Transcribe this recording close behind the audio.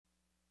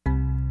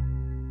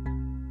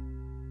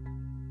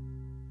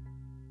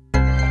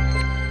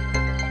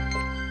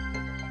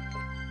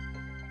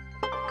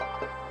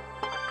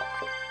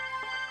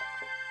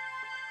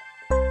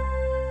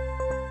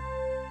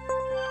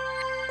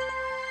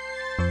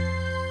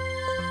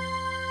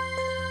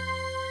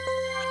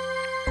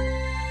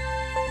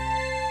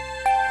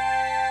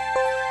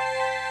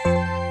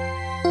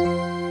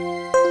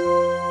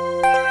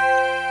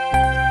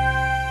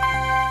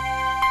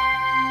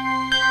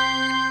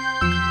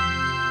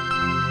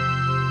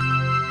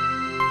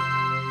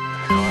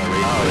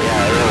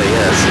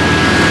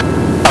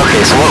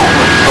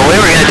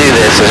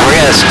this is we're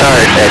going to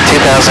start at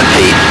 2,000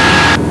 feet.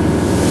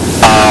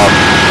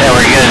 And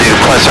we're going to do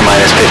plus or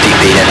minus 50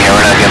 feet in here.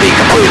 We're not going to be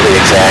completely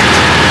exact.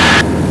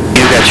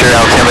 You've got your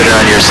altimeter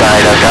on your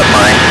side. I've got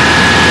mine.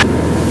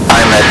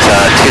 I'm at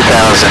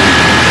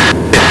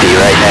 2,050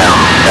 right now.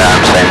 Yeah,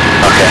 I'm saying,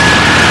 okay.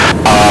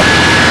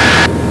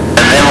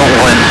 And then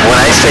when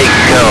I say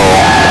go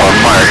or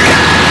mark,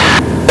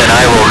 then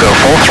I will go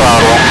full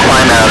throttle,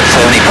 climb out at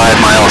 75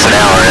 miles an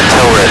hour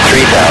until we're at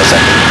 3,000.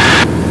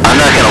 I'm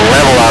not going to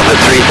level off at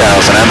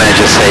 3,000. I'm going to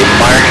just say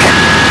mark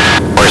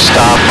or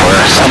stop or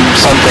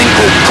something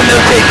to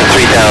notate the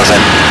 3,000,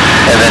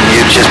 and then you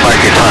just mark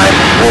your time.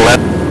 We'll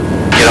let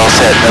get all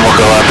set, then we'll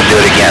go up and do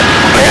it again.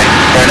 Okay?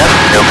 Fair enough?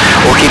 Nope.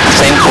 We'll keep the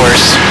same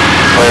course.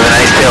 We have a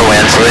nice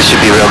tailwind, so this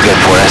should be real good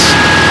for us.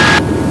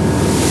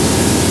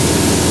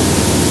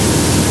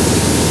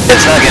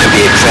 It's not going to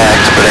be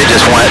exact, but I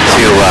just want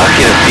to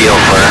get a feel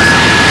for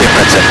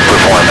difference in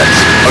performance.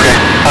 Okay.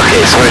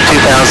 Okay, so we're at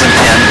 2010.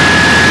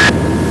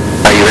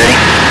 Are you ready?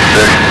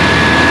 Good.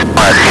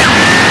 Mark.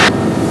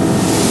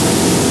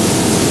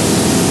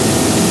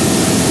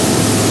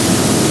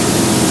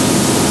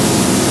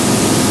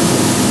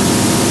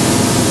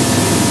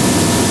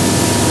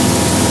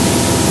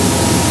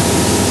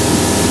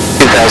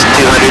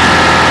 2,200.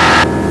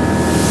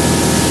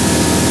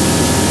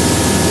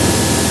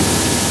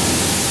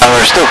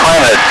 We're still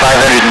climbing at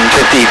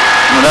 550,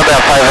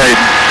 about 500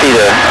 feet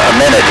a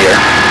minute here,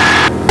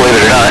 believe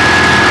it or not.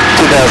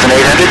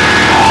 2,800.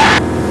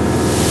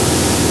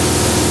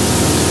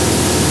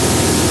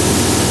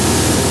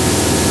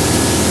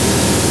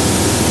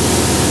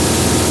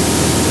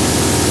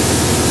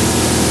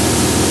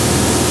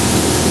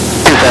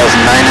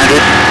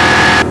 2,900.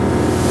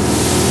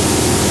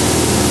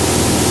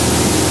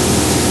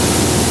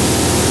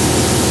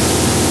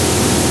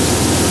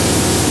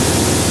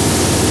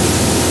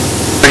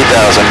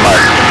 3,000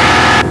 mark.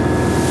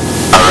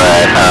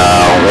 Alright,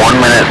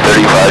 1 minute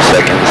 35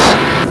 seconds.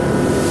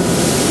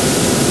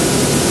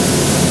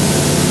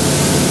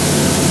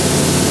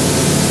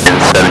 And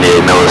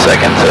 78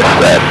 milliseconds if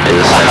that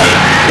is any.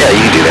 Yeah,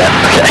 you can do that.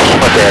 Okay.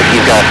 What the heck,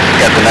 you've got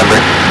the number.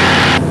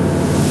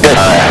 Good.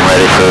 Alright, I'm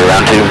ready for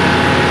round 2.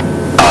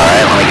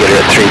 Alright, let me get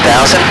it at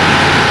 3,000.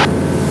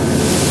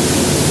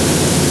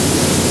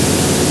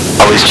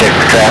 Always check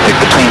the traffic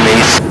between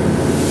these.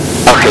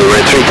 Okay, we're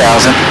at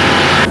 3,000.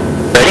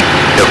 Ready?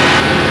 Go.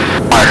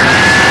 Mark.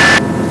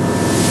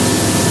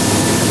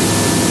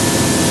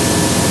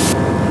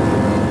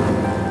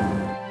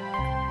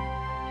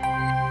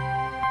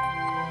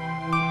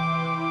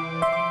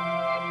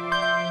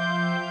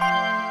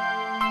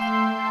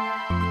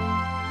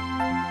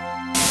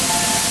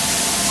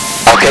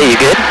 Okay, you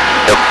good?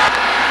 Nope.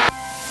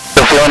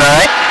 Still feeling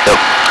alright? Nope.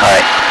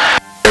 Alright.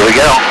 Here we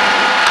go.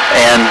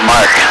 And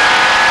mark.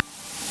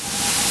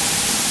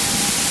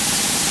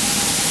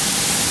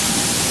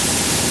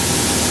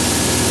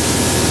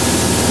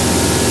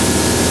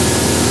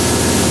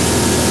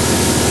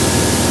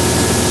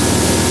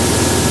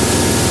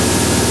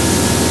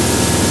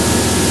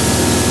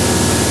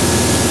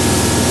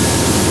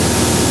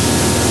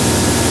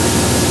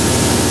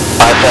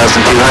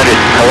 5,200.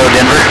 Hello,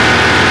 Denver.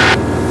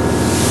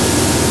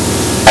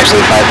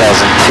 Actually,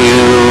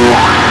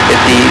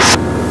 5,250,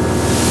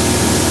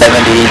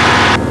 70,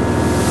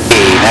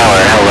 80 an hour.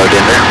 Hello,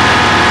 Denver.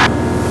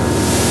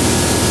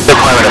 Still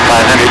climbing at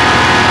 500.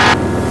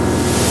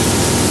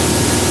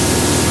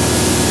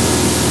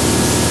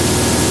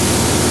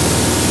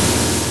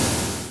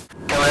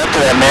 Coming up to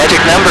that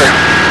magic number.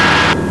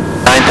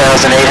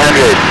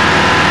 9,800.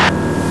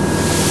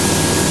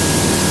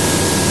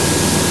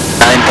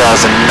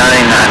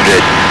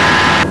 9,900.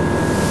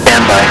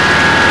 Stand by.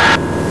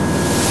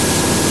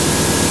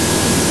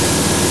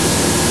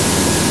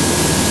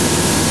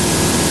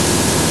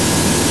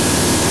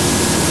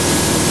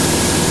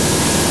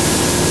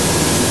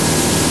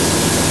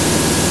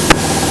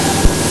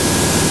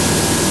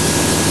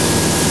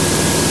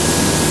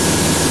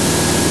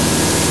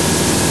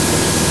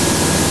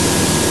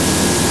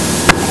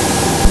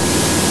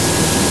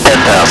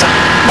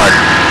 Mark.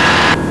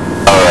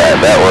 Alright,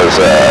 that was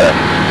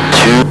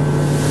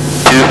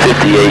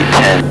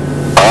 258.10.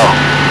 Oh,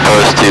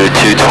 opposed to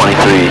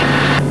 223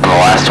 on the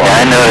last one.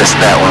 Yeah, I noticed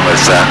that one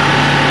was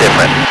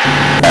different.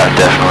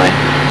 Definitely.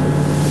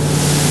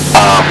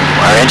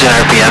 Our engine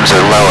RPMs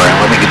are lower.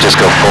 Let me just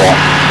go full.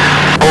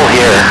 Full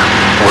here,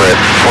 we're at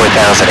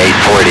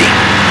 4,840.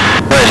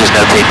 I'm going to just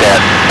notate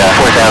that.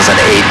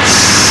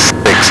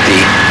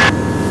 4,860.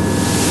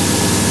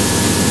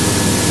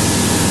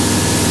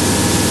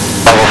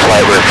 Level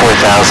flight, we're at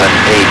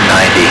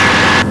 4,890.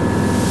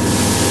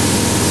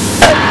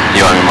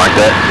 You want me to mark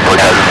that?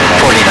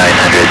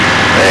 4,900.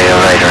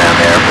 Right around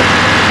there.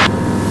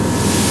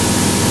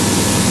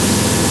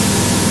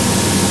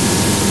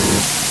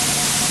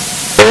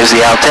 But there's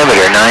the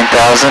altimeter,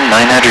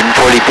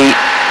 9,940 feet.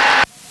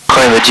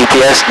 According to the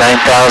GPS,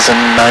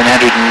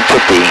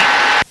 9,950.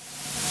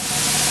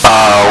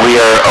 We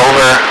are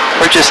over,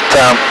 we're just,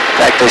 in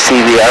fact I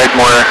see the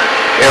Ardmore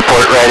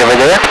Airport right over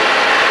there.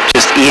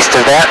 Just east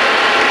of that,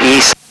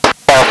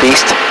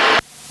 southeast.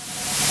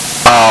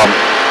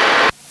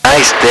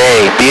 Nice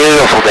day,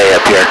 beautiful day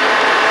up here.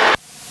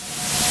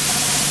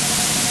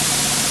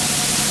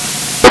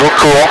 A little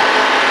cool,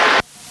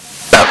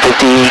 about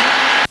 52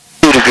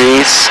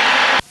 degrees,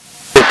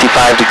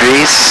 55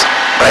 degrees,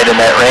 right in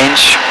that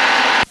range.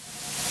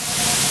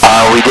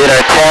 We did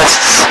our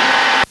tests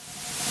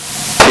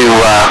to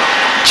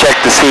check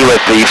to see what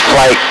the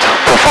flight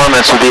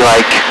performance would be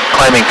like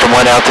climbing from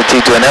one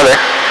altitude to another.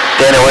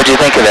 Dana, what did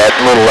you think of that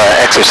little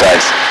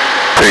exercise?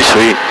 Pretty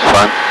sweet,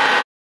 fun.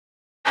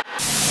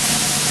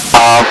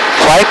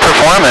 Flight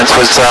performance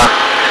was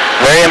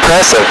very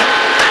impressive.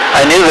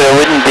 I knew that it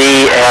wouldn't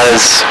be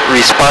as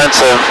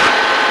responsive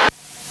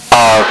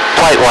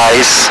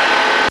flight-wise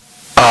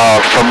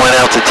from one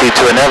altitude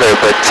to another,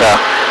 but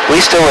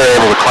we still were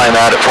able to climb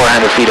out at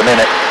 400 feet a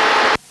minute,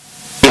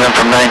 even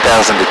from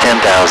 9,000 to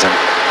 10,000.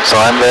 So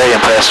I'm very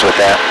impressed with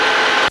that.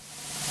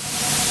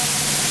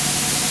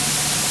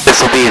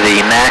 This will be the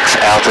max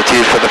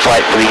altitude for the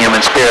flight for the human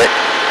spirit.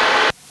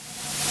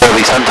 There will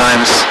be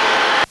sometimes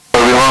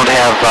where we won't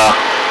have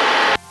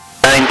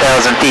 9,000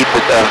 feet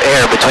of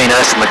air between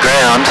us and the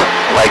ground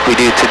like we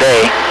do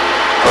today,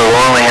 or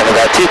we'll only have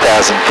about 2,000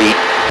 feet.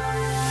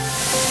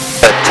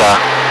 But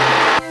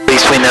at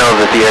least we know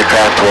that the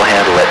aircraft will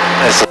handle it.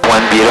 This is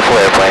one beautiful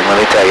airplane, let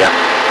me tell you.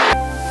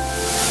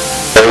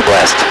 Very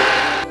blessed.